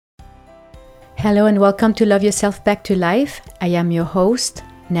Hello and welcome to Love Yourself Back to Life. I am your host,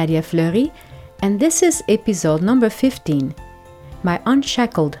 Nadia Fleury, and this is episode number 15, My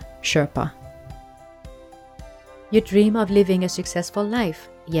Unshackled Sherpa. You dream of living a successful life,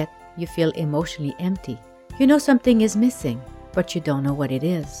 yet you feel emotionally empty. You know something is missing, but you don't know what it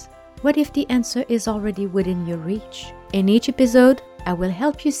is. What if the answer is already within your reach? In each episode, I will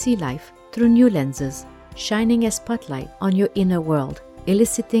help you see life through new lenses, shining a spotlight on your inner world,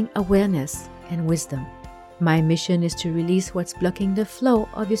 eliciting awareness and wisdom. My mission is to release what's blocking the flow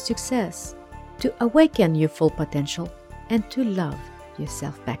of your success, to awaken your full potential, and to love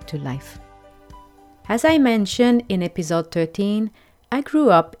yourself back to life. As I mentioned in episode 13, I grew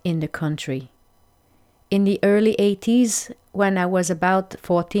up in the country. In the early 80s, when I was about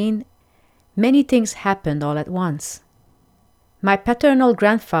 14, many things happened all at once. My paternal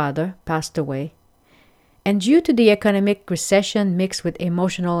grandfather passed away, and due to the economic recession mixed with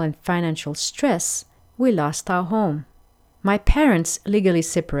emotional and financial stress, we lost our home. My parents legally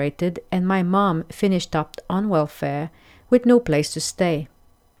separated, and my mom finished up on welfare with no place to stay.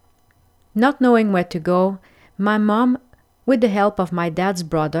 Not knowing where to go, my mom, with the help of my dad's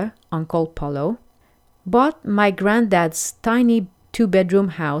brother, Uncle Paulo, bought my granddad's tiny 2-bedroom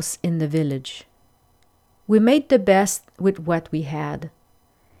house in the village. We made the best with what we had.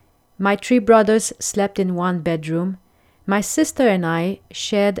 My 3 brothers slept in one bedroom. My sister and I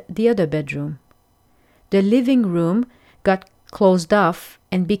shared the other bedroom. The living room got closed off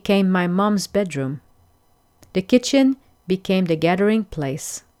and became my mom's bedroom. The kitchen became the gathering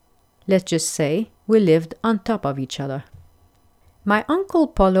place. Let's just say we lived on top of each other. My Uncle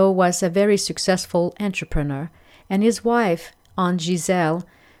Paulo was a very successful entrepreneur, and his wife, Aunt Giselle,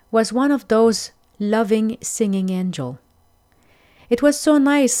 was one of those loving, singing angels. It was so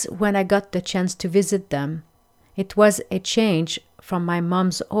nice when I got the chance to visit them. It was a change from my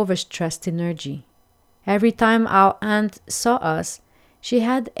mom's overstressed energy. Every time our aunt saw us, she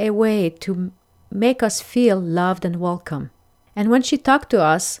had a way to make us feel loved and welcome. And when she talked to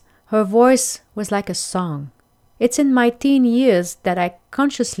us, her voice was like a song. It's in my teen years that I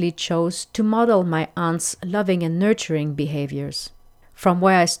consciously chose to model my aunt's loving and nurturing behaviors. From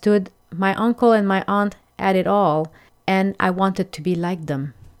where I stood, my uncle and my aunt had it all, and I wanted to be like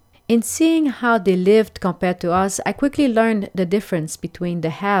them. In seeing how they lived compared to us, I quickly learned the difference between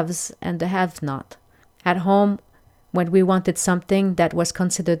the haves and the have-not. At home, when we wanted something that was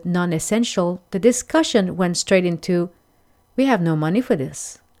considered non-essential, the discussion went straight into, "We have no money for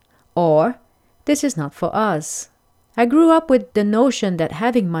this," or "This is not for us." I grew up with the notion that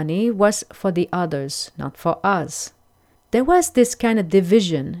having money was for the others, not for us. There was this kind of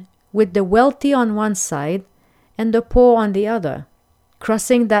division, with the wealthy on one side and the poor on the other.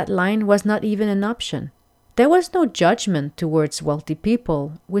 Crossing that line was not even an option. There was no judgment towards wealthy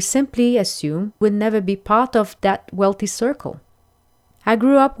people. We simply assumed we'd never be part of that wealthy circle. I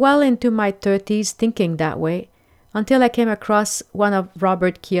grew up well into my 30s thinking that way, until I came across one of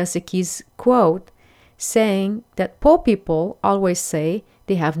Robert Kiyosaki's quote saying that poor people always say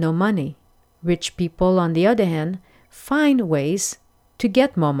they have no money. Rich people, on the other hand, find ways to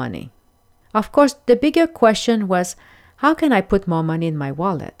get more money. Of course, the bigger question was, how can I put more money in my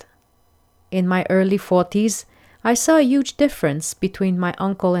wallet? In my early 40s, I saw a huge difference between my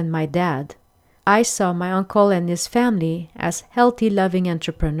uncle and my dad. I saw my uncle and his family as healthy, loving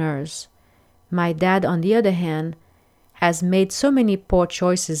entrepreneurs. My dad, on the other hand, has made so many poor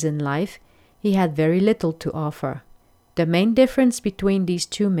choices in life, he had very little to offer. The main difference between these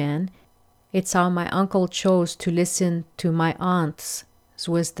two men, it's how my uncle chose to listen to my aunt's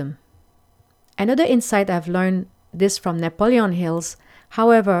wisdom. Another insight I've learned this from Napoleon Hills,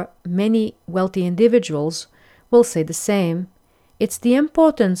 however, many wealthy individuals will say the same. It's the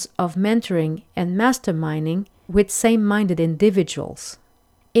importance of mentoring and masterminding with same-minded individuals.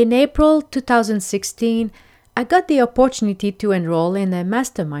 In April 2016, I got the opportunity to enroll in a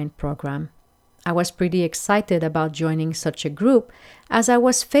mastermind program. I was pretty excited about joining such a group as I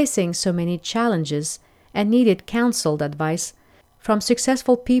was facing so many challenges and needed counseled advice from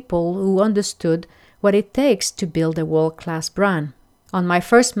successful people who understood what it takes to build a world-class brand. On my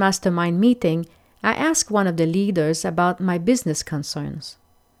first mastermind meeting, I asked one of the leaders about my business concerns.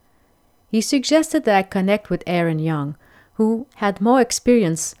 He suggested that I connect with Aaron Young, who had more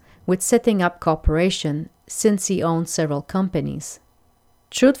experience with setting up corporations since he owned several companies.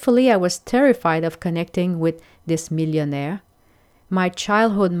 Truthfully, I was terrified of connecting with this millionaire. My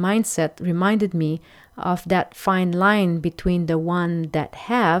childhood mindset reminded me of that fine line between the one that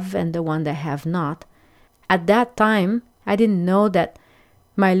have and the one that have not. At that time, I didn't know that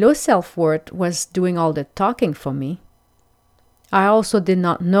my low self-worth was doing all the talking for me. I also did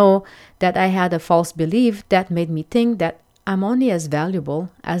not know that I had a false belief that made me think that I'm only as valuable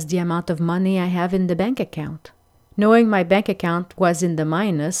as the amount of money I have in the bank account. Knowing my bank account was in the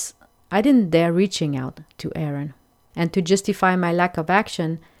minus, I didn't dare reaching out to Aaron. And to justify my lack of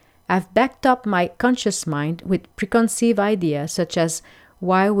action, I've backed up my conscious mind with preconceived ideas such as,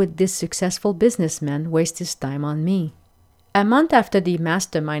 why would this successful businessman waste his time on me? A month after the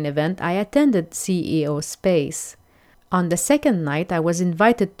mastermind event, I attended CEO Space. On the second night, I was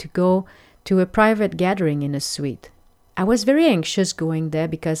invited to go to a private gathering in a suite. I was very anxious going there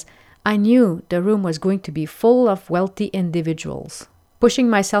because I knew the room was going to be full of wealthy individuals. Pushing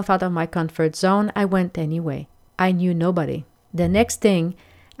myself out of my comfort zone, I went anyway. I knew nobody. The next thing,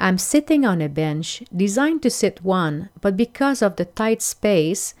 I'm sitting on a bench designed to sit one, but because of the tight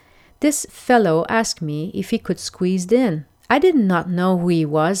space, this fellow asked me if he could squeeze in. I did not know who he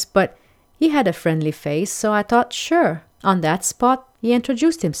was, but he had a friendly face, so I thought, sure. On that spot, he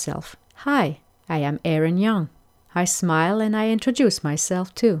introduced himself. Hi, I am Aaron Young. I smiled and I introduced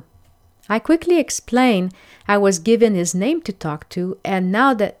myself too. I quickly explained I was given his name to talk to, and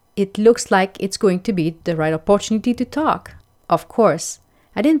now that it looks like it's going to be the right opportunity to talk. Of course,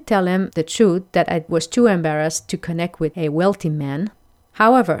 I didn't tell him the truth that I was too embarrassed to connect with a wealthy man.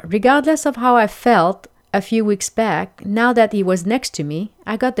 However, regardless of how I felt a few weeks back, now that he was next to me,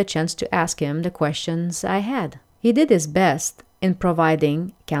 I got the chance to ask him the questions I had. He did his best in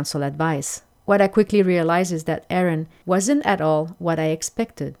providing counsel advice. What I quickly realized is that Aaron wasn't at all what I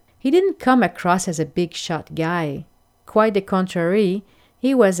expected. He didn't come across as a big shot guy. Quite the contrary,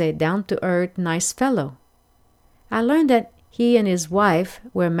 he was a down-to-earth, nice fellow. I learned that he and his wife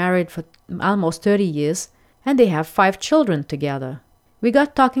were married for almost 30 years, and they have 5 children together. We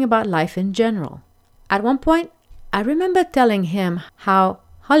got talking about life in general. At one point, I remember telling him how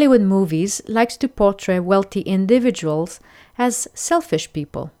Hollywood movies likes to portray wealthy individuals as selfish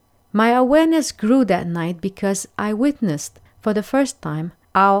people. My awareness grew that night because I witnessed, for the first time,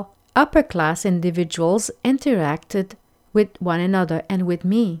 how upper-class individuals interacted with one another and with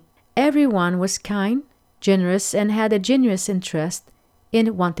me. Everyone was kind, generous, and had a genuine interest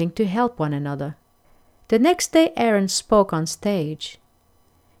in wanting to help one another. The next day, Aaron spoke on stage.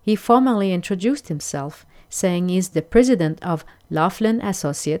 He formally introduced himself, saying he's the president of Laughlin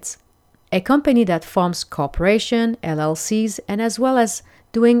Associates, a company that forms corporations, LLCs, and as well as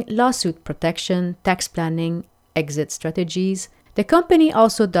doing lawsuit protection, tax planning, exit strategies. The company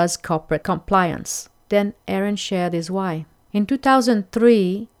also does corporate compliance. Then Aaron shared his why. In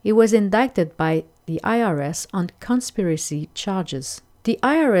 2003, he was indicted by the IRS on conspiracy charges. The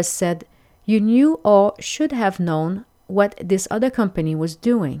IRS said, "You knew or should have known what this other company was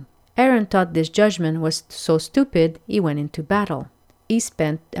doing." Aaron thought this judgment was so stupid, he went into battle. He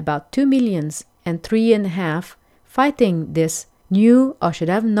spent about $2 million and $3.5 million fighting this knew or should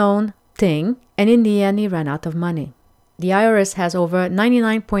have known thing, and in the end he ran out of money. The IRS has over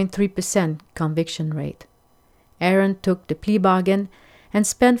 99.3% conviction rate. Aaron took the plea bargain and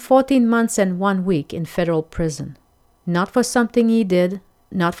spent 14 months and 1 week in federal prison. Not for something he did,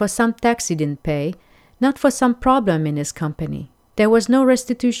 not for some tax he didn't pay, not for some problem in his company. There was no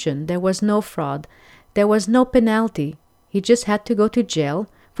restitution, there was no fraud, there was no penalty. He just had to go to jail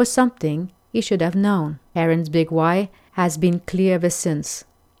for something he should have known. Aaron's big why has been clear ever since.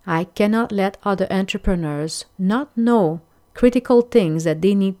 I cannot let other entrepreneurs not know critical things that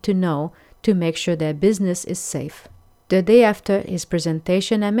they need to know to make sure their business is safe. The day after his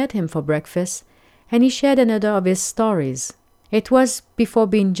presentation, I met him for breakfast, and he shared another of his stories. It was before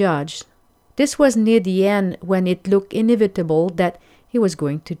being judged. This was near the end when it looked inevitable that he was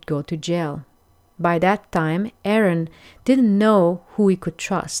going to go to jail. By that time, Aaron didn't know who he could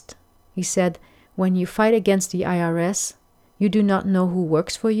trust. He said, "When you fight against the IRS, you do not know who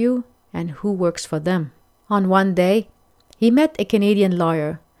works for you and who works for them." On one day, he met a Canadian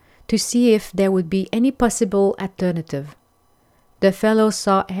lawyer to see if there would be any possible alternative. The fellow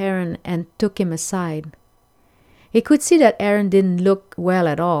saw Aaron and took him aside. He could see that Aaron didn't look well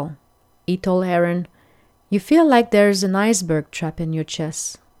at all. He told Aaron, "You feel like there's an iceberg trapped in your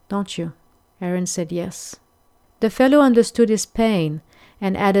chest, don't you?" Aaron said yes. The fellow understood his pain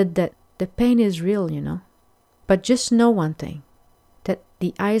and added that the pain is real, you know. But just know one thing, that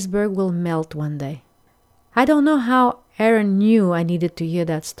the iceberg will melt one day. I don't know how Aaron knew I needed to hear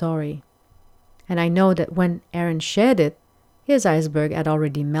that story. And I know that when Aaron shared it, his iceberg had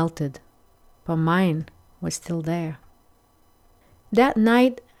already melted, but mine was still there. That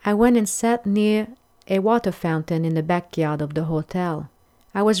night, I went and sat near a water fountain in the backyard of the hotel.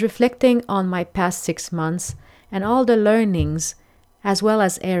 I was reflecting on my past 6 months and all the learnings, as well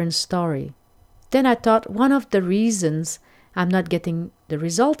as Aaron's story. Then I thought one of the reasons I'm not getting the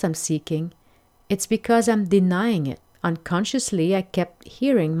results I'm seeking, it's because I'm denying it. Unconsciously, I kept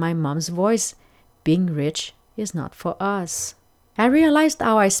hearing my mom's voice, being rich is not for us. I realized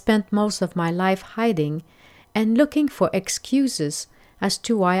how I spent most of my life hiding and looking for excuses as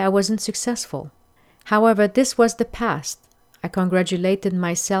to why I wasn't successful. However, this was the past. I congratulated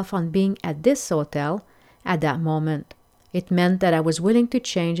myself on being at this hotel at that moment. It meant that I was willing to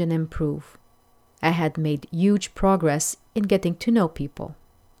change and improve. I had made huge progress in getting to know people.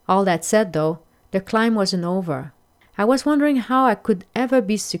 All that said, though, the climb wasn't over. I was wondering how I could ever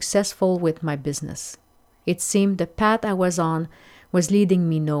be successful with my business. It seemed the path I was on was leading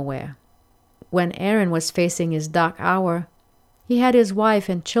me nowhere. When Aaron was facing his dark hour, he had his wife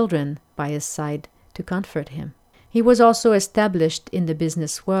and children by his side to comfort him. He was also established in the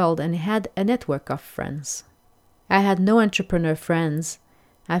business world and had a network of friends. I had no entrepreneur friends.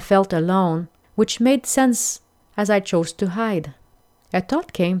 I felt alone, which made sense as I chose to hide. A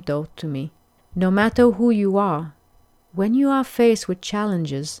thought came, though, to me. No matter who you are, when you are faced with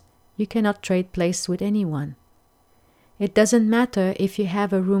challenges, you cannot trade place with anyone. It doesn't matter if you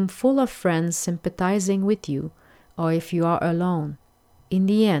have a room full of friends sympathizing with you or if you are alone. In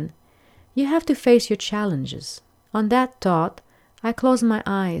the end, you have to face your challenges. On that thought, I closed my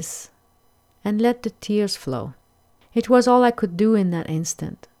eyes and let the tears flow. It was all I could do in that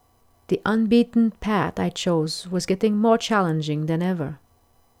instant. The unbeaten path I chose was getting more challenging than ever.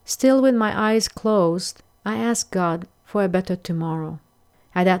 Still with my eyes closed, I asked God for a better tomorrow.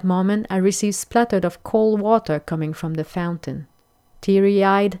 At that moment, I received splatters of cold water coming from the fountain.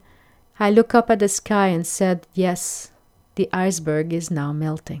 Teary-eyed, I looked up at the sky and said, yes, the iceberg is now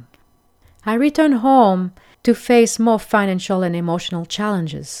melting. I returned home to face more financial and emotional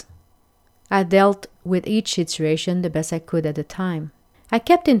challenges. I dealt with each situation the best I could at the time. I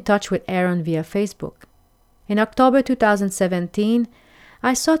kept in touch with Aaron via Facebook. In October 2017,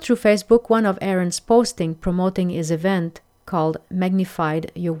 I saw through Facebook one of Aaron's postings promoting his event called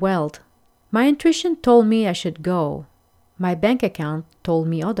Magnified Your Wealth. My intuition told me I should go. My bank account told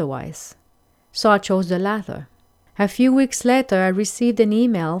me otherwise. So I chose the latter. A few weeks later, I received an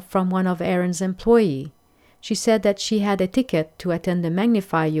email from one of Aaron's employees. She said that she had a ticket to attend the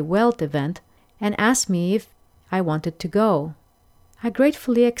Magnify Your Wealth event and asked me if I wanted to go. I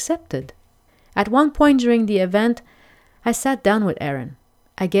gratefully accepted. At one point during the event, I sat down with Aaron.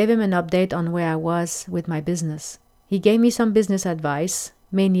 I gave him an update on where I was with my business. He gave me some business advice,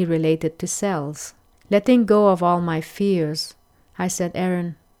 mainly related to sales. Letting go of all my fears, I said,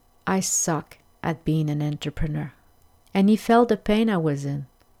 Aaron, I suck at being an entrepreneur. And he felt the pain I was in.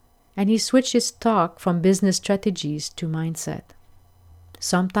 And he switched his talk from business strategies to mindset.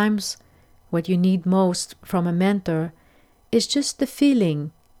 Sometimes what you need most from a mentor is just the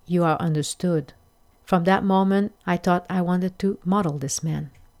feeling you are understood. From that moment, I thought I wanted to model this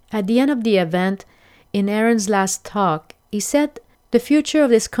man. At the end of the event, in Aaron's last talk, he said the future of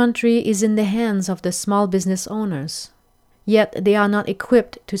this country is in the hands of the small business owners. Yet they are not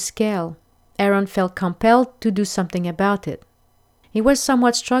equipped to scale. Aaron felt compelled to do something about it. He was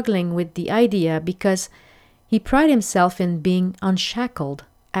somewhat struggling with the idea because he prided himself in being unshackled,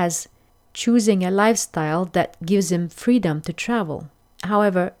 as choosing a lifestyle that gives him freedom to travel.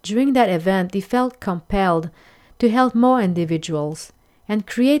 However, during that event, he felt compelled to help more individuals and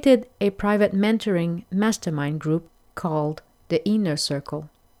created a private mentoring mastermind group called the Inner Circle.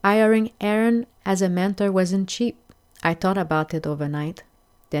 Hiring Aaron as a mentor wasn't cheap. I thought about it overnight.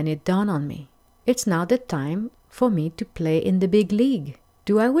 Then it dawned on me. It's now the time for me to play in the big league.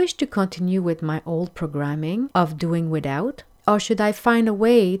 Do I wish to continue with my old programming of doing without? Or should I find a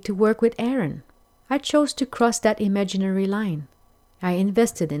way to work with Aaron? I chose to cross that imaginary line. I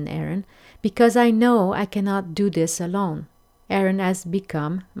invested in Aaron because I know I cannot do this alone. Aaron has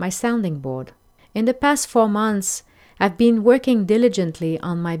become my sounding board. In the past 4 months, I've been working diligently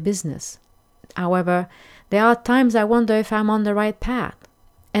on my business. However, there are times I wonder if I'm on the right path.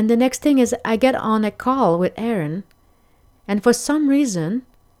 And the next thing is I get on a call with Aaron, and for some reason,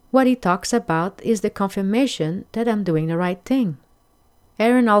 what he talks about is the confirmation that I'm doing the right thing.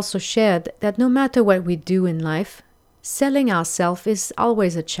 Aaron also shared that no matter what we do in life, selling ourselves is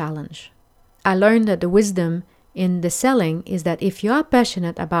always a challenge. I learned that the wisdom in the selling is that if you are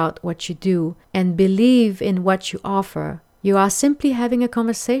passionate about what you do and believe in what you offer, you are simply having a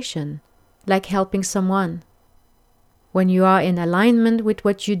conversation, like helping someone. When you are in alignment with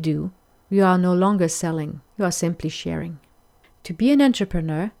what you do, you are no longer selling, you are simply sharing. To be an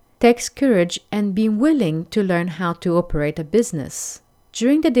entrepreneur takes courage and being willing to learn how to operate a business.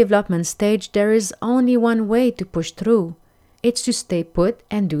 During the development stage, there is only one way to push through. It's to stay put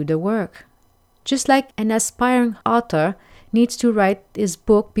and do the work. Just like an aspiring author needs to write his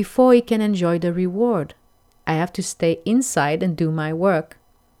book before he can enjoy the reward. I have to stay inside and do my work.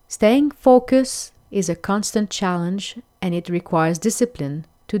 Staying focused is a constant challenge, and it requires discipline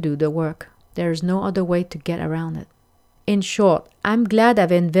to do the work. There is no other way to get around it. In short, I'm glad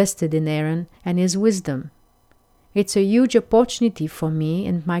I've invested in Aaron and his wisdom. It's a huge opportunity for me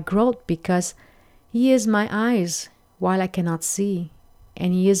and my growth because he is my eyes while I cannot see,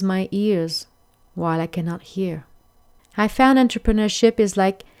 and he is my ears while I cannot hear. I found entrepreneurship is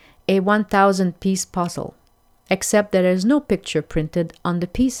like a 1,000-piece puzzle, except there is no picture printed on the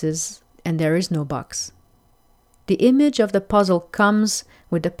pieces and there is no box. The image of the puzzle comes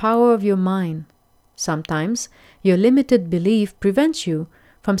with the power of your mind. Sometimes your limited belief prevents you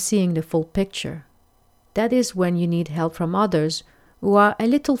from seeing the full picture. That is when you need help from others who are a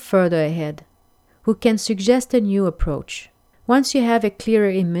little further ahead, who can suggest a new approach. Once you have a clearer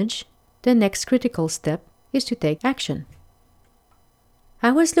image, the next critical step is to take action.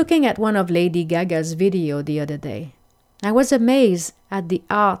 I was looking at one of Lady Gaga's video the other day. I was amazed at the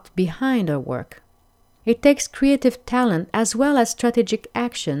art behind her work. It takes creative talent as well as strategic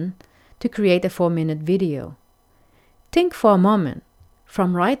action to create a 4-minute video. Think for a moment,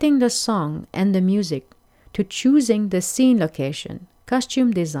 from writing the song and the music to choosing the scene location, costume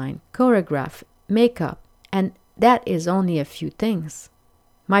design, choreograph, makeup, and that is only a few things.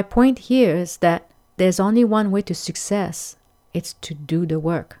 My point here is that there's only one way to success. It's to do the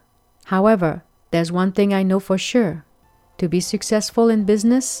work. However, there's one thing I know for sure. To be successful in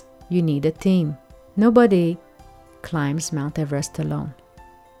business, you need a team. Nobody climbs Mount Everest alone.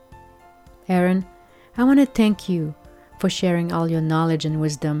 Aaron, I want to thank you for sharing all your knowledge and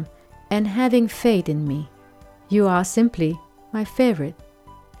wisdom and having faith in me. You are simply my favorite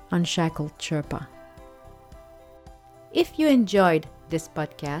unshackled Sherpa. If you enjoyed this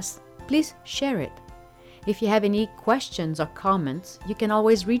podcast, please share it. If you have any questions or comments, you can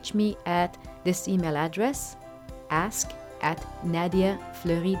always reach me at this email address,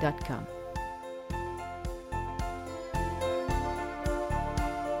 ask@nadiafleury.com.